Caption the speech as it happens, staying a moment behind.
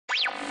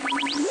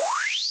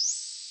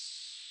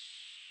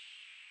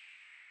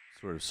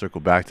sort of circle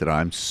back to that,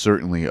 I'm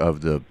certainly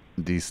of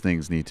these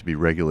things need to be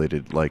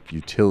regulated like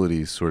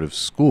utilities sort of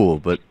school.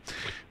 But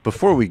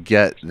before we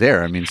get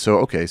there, I mean,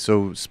 so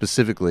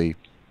specifically,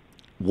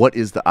 what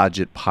is the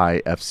Ajit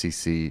Pai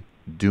FCC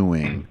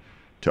doing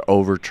to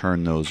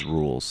overturn those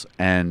rules?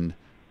 And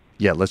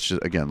yeah, let's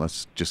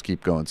just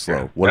keep going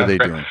slow. What are they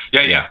great. doing?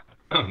 Yeah.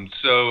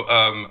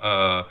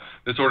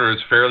 This order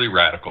is fairly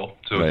radical.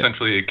 So Right.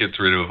 essentially, it gets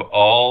rid of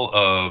all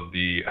of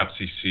the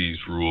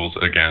FCC's rules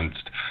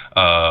against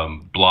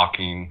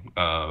blocking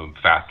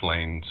fast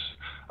lanes,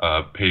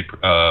 pay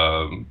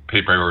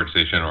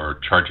prioritization, or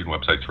charging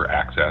websites for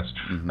access.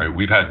 Right?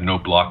 We've had no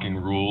blocking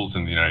rules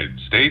in the United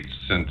States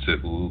since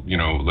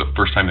the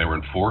first time they were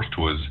enforced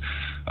was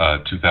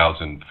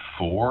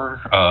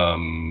 2004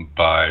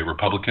 by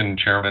Republican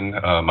Chairman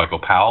Michael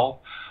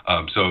Powell.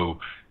 So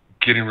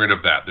getting rid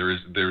of that,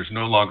 there's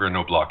no longer a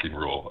no blocking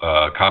rule.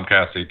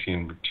 Comcast, AT&T,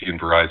 and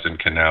Verizon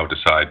can now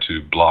decide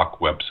to block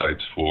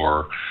websites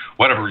for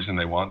whatever reason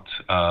they want,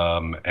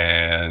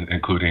 and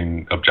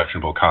including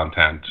objectionable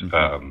content.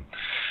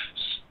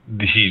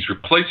 He's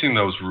replacing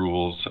those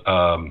rules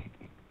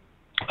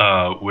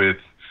with,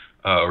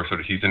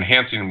 he's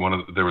enhancing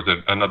there was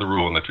another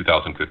rule in the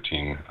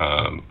 2015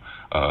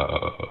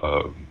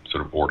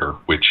 order,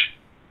 which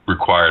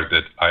required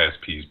that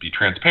ISPs be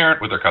transparent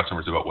with their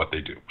customers about what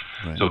they do.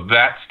 Right. So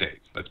that stays.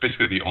 That's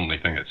basically the only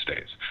thing that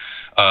stays.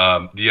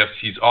 The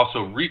FCC is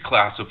also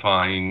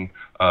reclassifying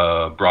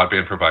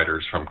broadband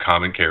providers from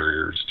common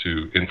carriers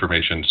to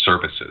information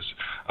services.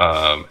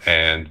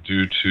 And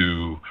due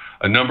to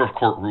a number of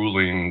court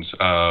rulings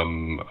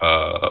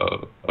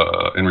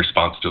in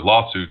response to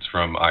lawsuits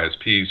from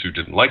ISPs who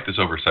didn't like this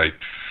oversight,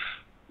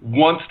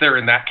 once they're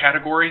in that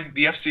category,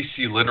 the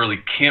FCC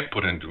literally can't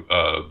put into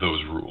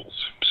those rules.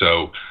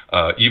 So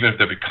even if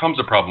there becomes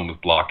a problem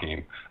with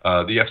blocking,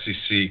 the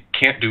FCC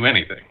can't do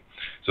anything.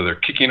 So they're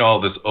kicking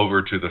all this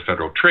over to the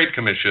Federal Trade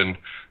Commission,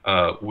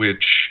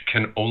 which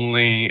can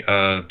only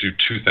do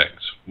two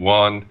things.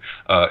 One,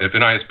 if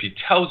an ISP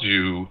tells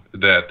you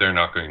that they're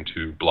not going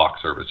to block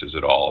services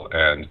at all,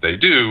 and they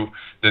do,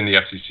 then the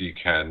FCC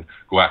can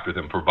go after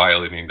them for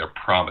violating their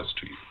promise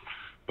to you.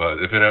 But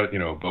if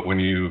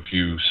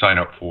you sign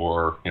up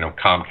for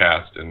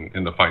Comcast and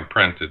in the fine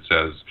print it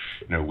says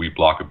we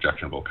block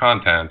objectionable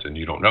content and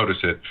you don't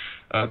notice it,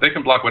 they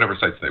can block whatever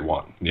sites they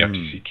want. The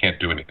FCC can't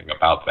do anything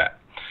about that.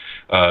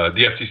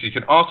 The FCC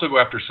can also go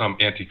after some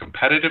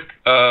anti-competitive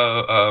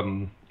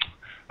conduct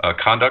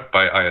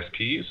by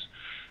ISPs,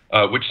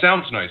 which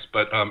sounds nice,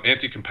 but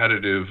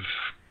anti-competitive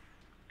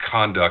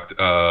conduct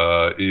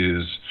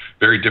is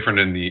very different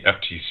in the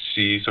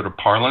FTC sort of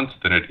parlance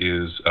than it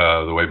is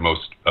the way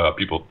most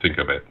people think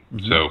of it.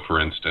 So, for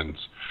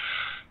instance,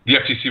 the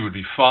FTC would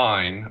be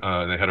fine.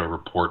 They had a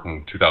report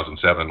in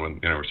 2007 when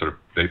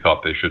they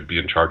thought they should be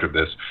in charge of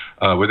this,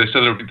 where they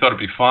said they thought it'd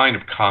be fine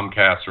if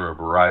Comcast or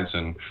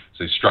Verizon,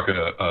 say, struck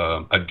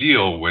a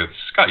deal with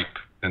Skype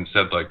and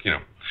said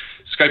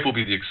Skype will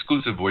be the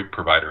exclusive VoIP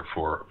provider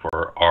for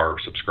our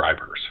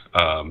subscribers,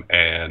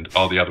 and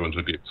all the other ones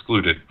would be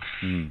excluded.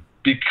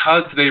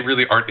 Because they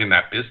really aren't in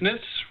that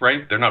business,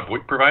 right? They're not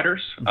VoIP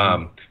providers.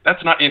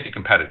 That's not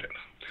anti-competitive.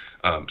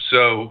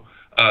 So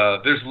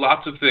there's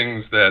lots of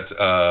things that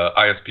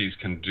ISPs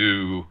can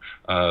do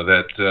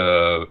that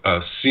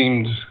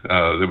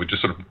would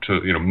just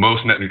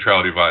most net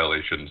neutrality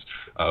violations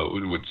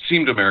would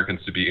seem to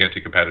Americans to be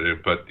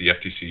anti-competitive, but the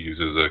FTC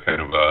uses a kind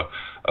of a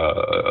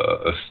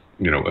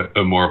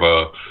more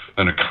of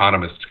an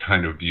economist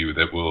kind of view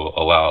that will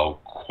allow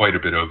quite a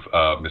bit of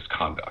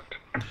misconduct.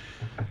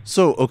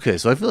 So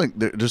I feel like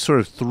there's sort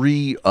of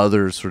three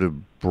other sort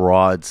of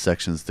broad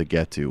sections to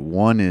get to.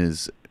 One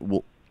is,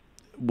 well,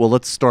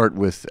 let's start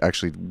with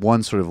actually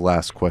one sort of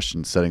last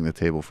question, setting the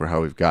table for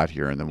how we've got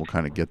here, and then we'll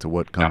kind of get to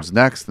what comes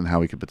next and how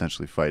we could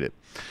potentially fight it.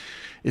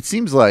 It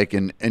seems like,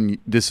 and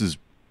this is,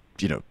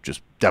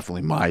 just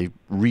definitely my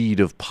read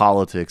of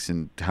politics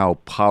and how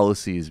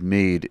policy is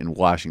made in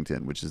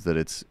Washington, which is that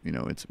it's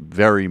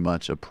very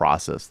much a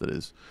process that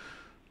is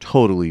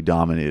totally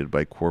dominated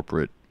by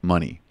corporate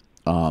money.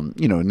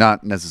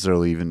 Not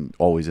necessarily even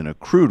always in a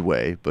crude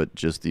way, but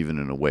just even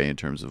in a way in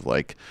terms of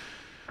like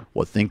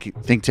what think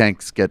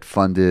tanks get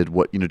funded,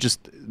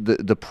 just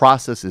the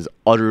process is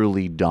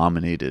utterly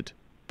dominated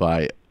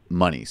by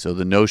money. So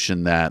the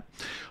notion that,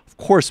 of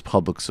course,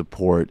 public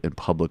support and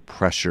public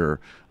pressure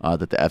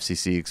that the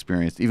FCC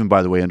experienced, even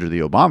by the way, under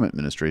the Obama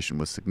administration,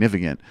 was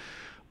significant.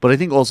 But I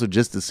think also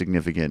just as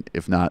significant,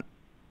 if not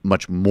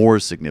much more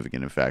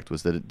significant, in fact,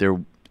 was that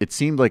it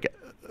seemed like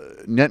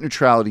net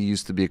neutrality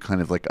used to be a kind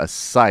of like a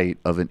site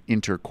of an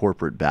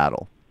intercorporate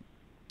battle,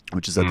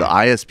 which is that the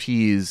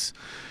ISPs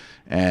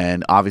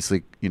and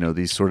obviously,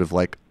 these sort of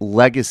like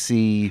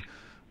legacy,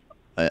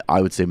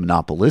 I would say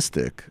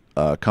monopolistic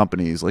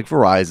companies like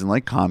Verizon,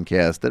 like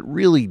Comcast, that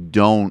really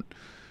don't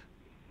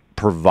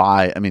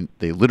provide. I mean,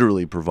 they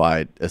literally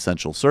provide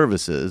essential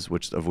services,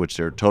 of which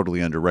they're totally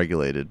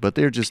underregulated. But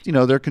they're just,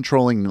 they're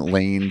controlling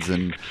lanes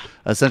and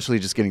essentially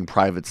just getting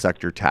private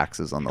sector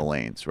taxes on the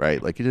lanes,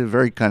 right? Like, it's a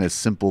very kind of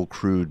simple,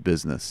 crude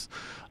business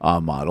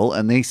model,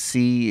 and they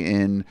see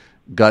in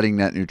gutting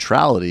net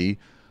neutrality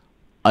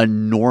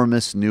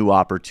enormous new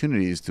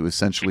opportunities to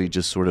essentially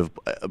just sort of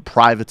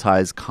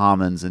privatize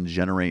commons and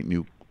generate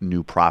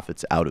new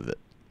profits out of it.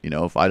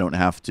 If I don't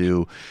have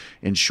to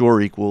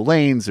ensure equal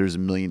lanes, there's a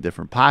million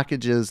different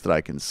packages that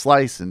I can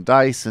slice and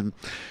dice. And,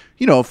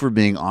 if we're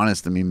being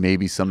honest, I mean,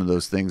 maybe some of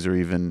those things are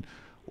even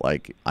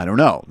like, I don't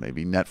know,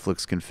 maybe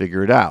Netflix can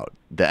figure it out.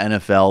 The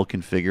NFL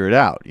can figure it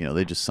out.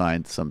 They just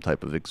signed some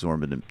type of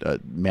exorbitant,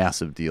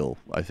 massive deal,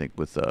 I think,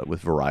 with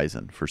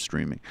Verizon for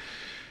streaming.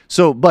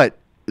 So, but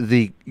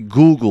the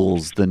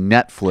Googles, the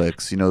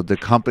Netflix, the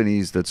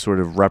companies that sort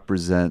of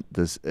represent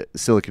this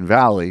Silicon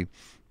Valley,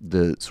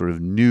 the sort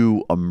of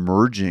new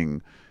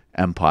emerging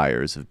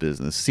empires of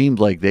business, seemed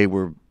like they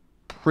were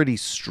pretty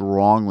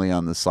strongly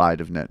on the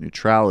side of net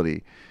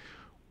neutrality.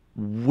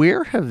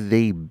 Where have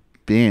they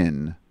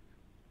been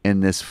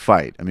in this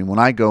fight? I mean, when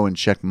I go and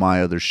check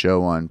my other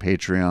show on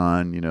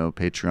Patreon,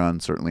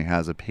 Patreon certainly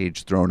has a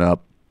page thrown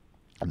up.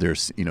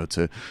 There's,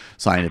 to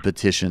sign a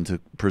petition to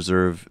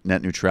preserve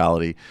net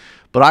neutrality.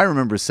 But I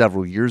remember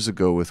several years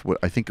ago with what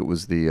I think it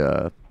was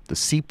the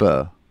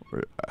SEPA,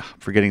 I'm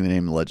forgetting the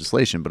name of the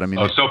legislation, but I mean,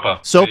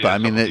 SOPA. SOPA. Yeah, I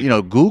mean,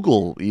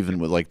 Google, even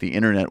with like the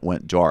internet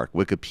went dark.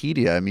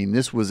 Wikipedia. I mean,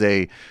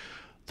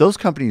 those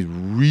companies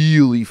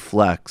really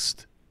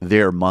flexed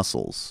their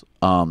muscles,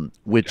 and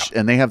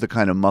they have the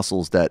kind of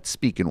muscles that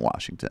speak in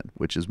Washington,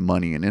 which is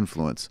money and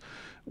influence.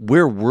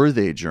 Where were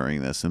they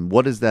during this, and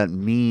what does that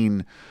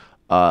mean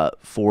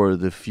for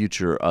the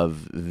future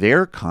of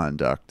their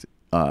conduct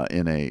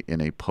in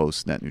a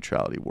post net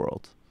neutrality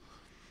world?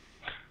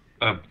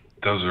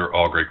 Those are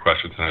all great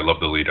questions, and I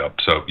love the lead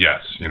up. So yes,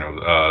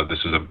 this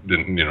is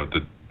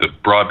the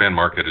broadband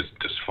market is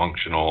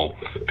dysfunctional.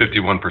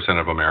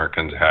 51% of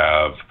Americans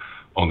have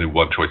only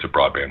one choice of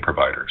broadband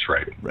providers,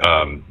 right?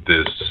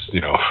 It's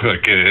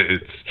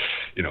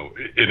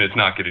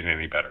not getting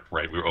any better,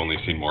 right? We're only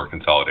seeing more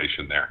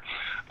consolidation there.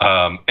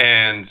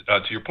 And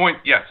to your point,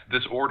 yes,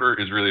 this order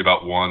is really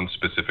about one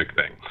specific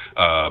thing.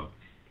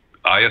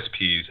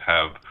 ISPs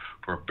have,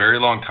 for a very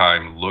long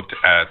time, looked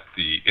at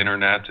the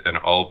internet and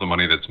all of the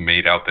money that's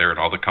made out there and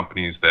all the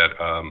companies that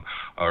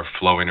are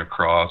flowing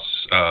across,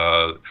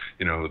 their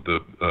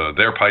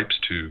pipes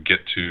to get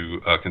to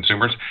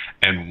consumers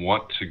and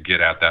want to get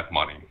at that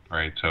money,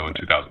 right? So in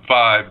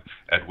 2005,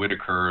 Ed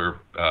Whitaker,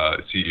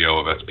 CEO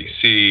of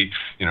SBC,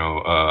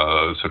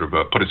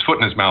 put his foot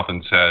in his mouth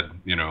and said,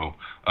 the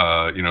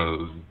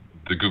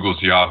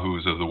Googles,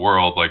 Yahoos of the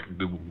world,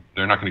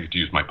 they're not going to get to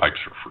use my pipes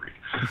for free.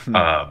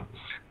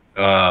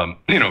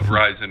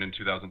 Verizon in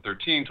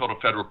 2013 told a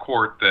federal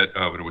court that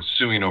when it was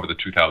suing over the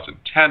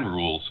 2010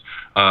 rules,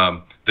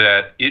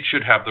 that it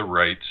should have the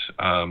right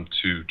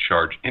to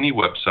charge any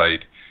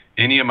website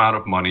any amount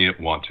of money it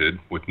wanted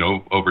with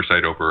no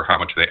oversight over how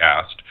much they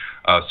asked,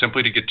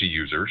 simply to get to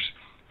users.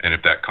 And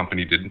if that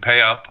company didn't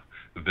pay up,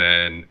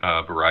 then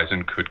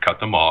Verizon could cut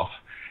them off.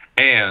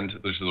 And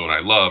this is the one I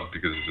love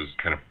because this is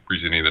kind of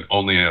reasoning that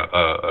only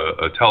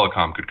a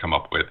telecom could come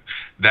up with.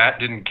 That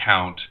didn't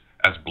count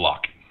as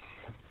blocking.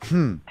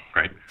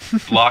 Right?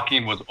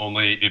 Blocking was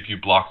only if you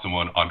block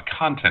someone on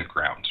content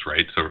grounds,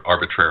 right? So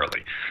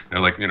arbitrarily. They're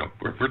like,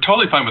 we're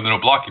totally fine with the no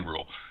blocking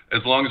rule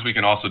as long as we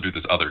can also do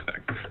this other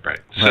thing, right?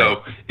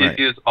 So it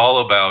is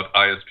all about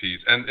ISPs.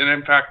 And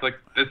in fact,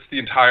 that's the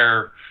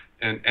entire,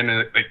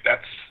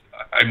 that's,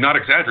 I'm not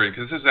exaggerating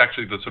because this is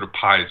actually the sort of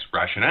Pai's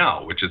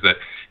rationale, which is that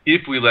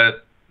if we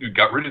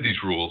got rid of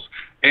these rules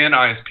and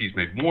ISPs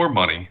made more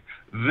money,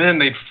 then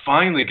they'd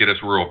finally get us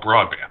rural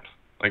broadband.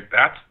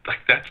 That's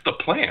the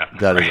plan.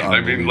 That right? is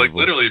unbelievable. I mean,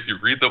 literally, if you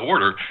read the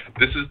order,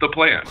 this is the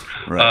plan.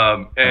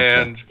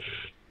 Right.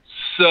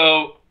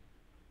 So,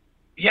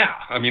 yeah,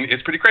 I mean,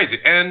 it's pretty crazy.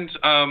 And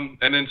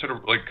then sort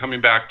of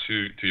coming back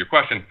to your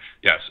question,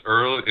 yes,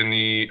 early in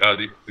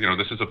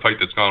this is a fight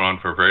that's gone on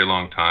for a very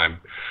long time.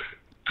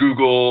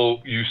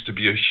 Google used to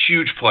be a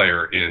huge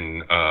player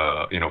in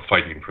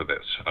fighting for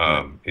this.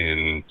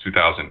 In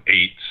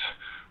 2008,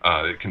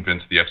 it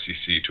convinced the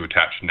FCC to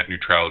attach net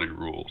neutrality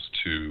rules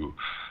to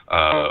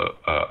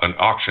an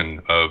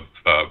auction of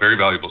very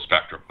valuable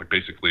spectrum,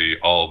 basically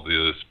all of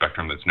the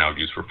spectrum that's now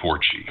used for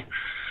 4G.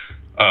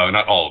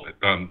 Not all of it,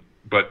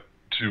 but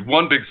to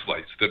one big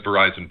slice that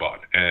Verizon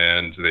bought,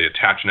 and they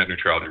attached net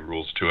neutrality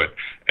rules to it.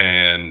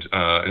 And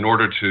in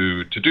order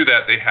to do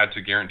that, they had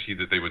to guarantee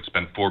that they would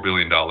spend $4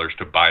 billion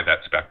to buy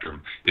that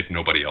spectrum if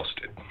nobody else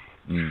did.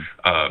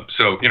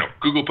 So,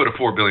 Google put a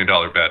 $4 billion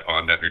bet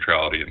on net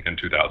neutrality in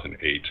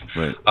 2008.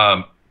 Right.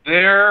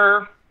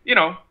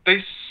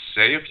 They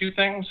say a few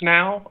things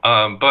now,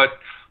 but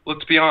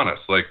let's be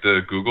honest,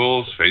 the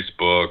Googles,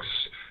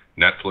 Facebooks,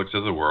 Netflix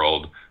of the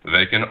world,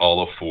 they can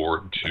all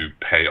afford to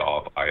pay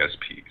off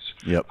ISPs.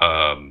 Yep.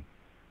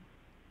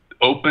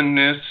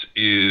 Openness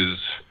is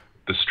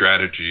the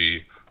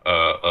strategy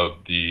of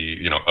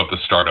the of the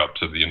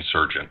startups, of the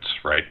insurgents,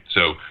 right?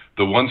 So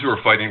the ones who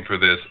are fighting for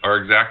this are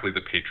exactly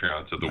the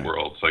Patreons of the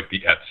world, it's like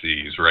the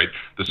Etsy's, right?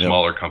 The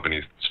smaller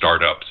companies,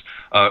 startups,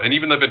 and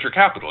even the venture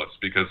capitalists,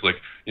 because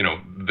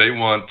they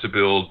want to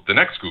build the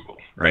next Google,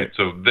 right?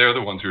 So they're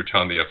the ones who are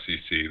telling the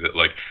FCC that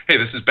hey,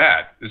 this is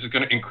bad. This is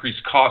going to increase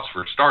costs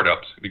for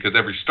startups because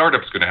every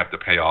startup's going to have to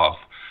pay off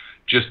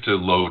just to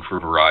load for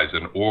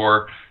Verizon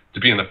or to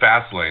be in the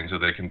fast lane so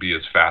they can be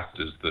as fast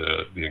as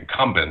the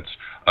incumbents.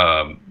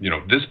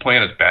 This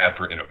plan is bad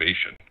for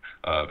innovation,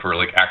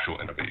 for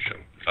actual innovation,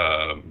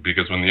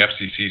 because when the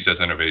FCC says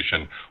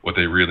innovation, what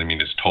they really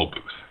mean is toll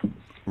booth.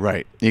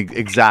 Right.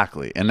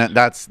 Exactly. And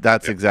that's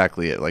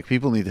exactly it. Like,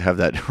 people need to have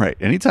that right.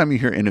 Anytime you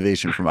hear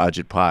innovation from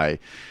Ajit Pai,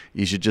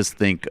 you should just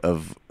think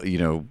of,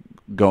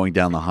 going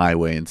down the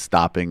highway and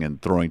stopping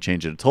and throwing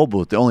change at a toll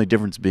booth. The only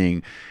difference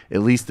being at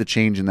least the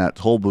change in that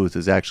toll booth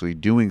is actually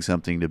doing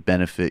something to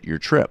benefit your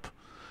trip.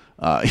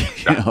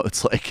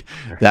 It's like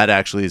that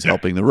actually is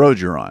helping the road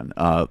you're on.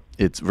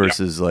 It's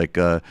versus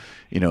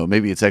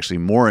maybe it's actually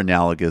more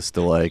analogous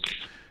to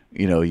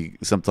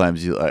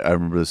sometimes I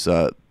remember this,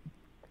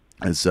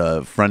 as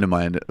a friend of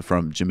mine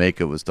from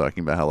Jamaica was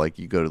talking about how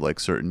you go to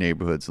certain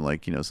neighborhoods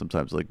and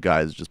sometimes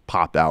guys just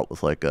pop out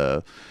with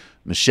a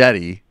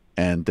machete.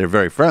 And they're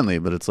very friendly,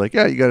 but it's you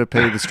got to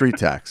pay the street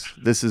tax.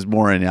 This is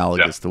more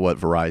analogous to what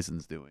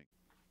Verizon's doing.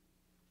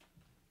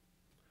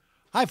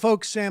 Hi,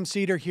 folks. Sam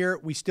Seder here.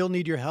 We still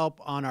need your help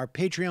on our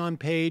Patreon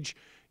page.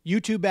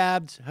 YouTube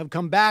ads have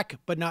come back,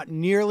 but not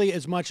nearly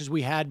as much as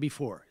we had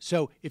before.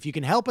 So if you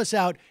can help us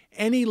out,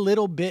 any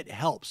little bit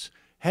helps.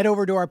 Head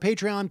over to our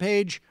Patreon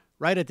page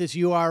right at this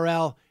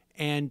URL,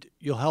 and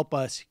you'll help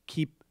us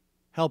keep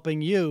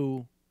helping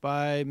you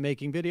by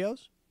making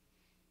videos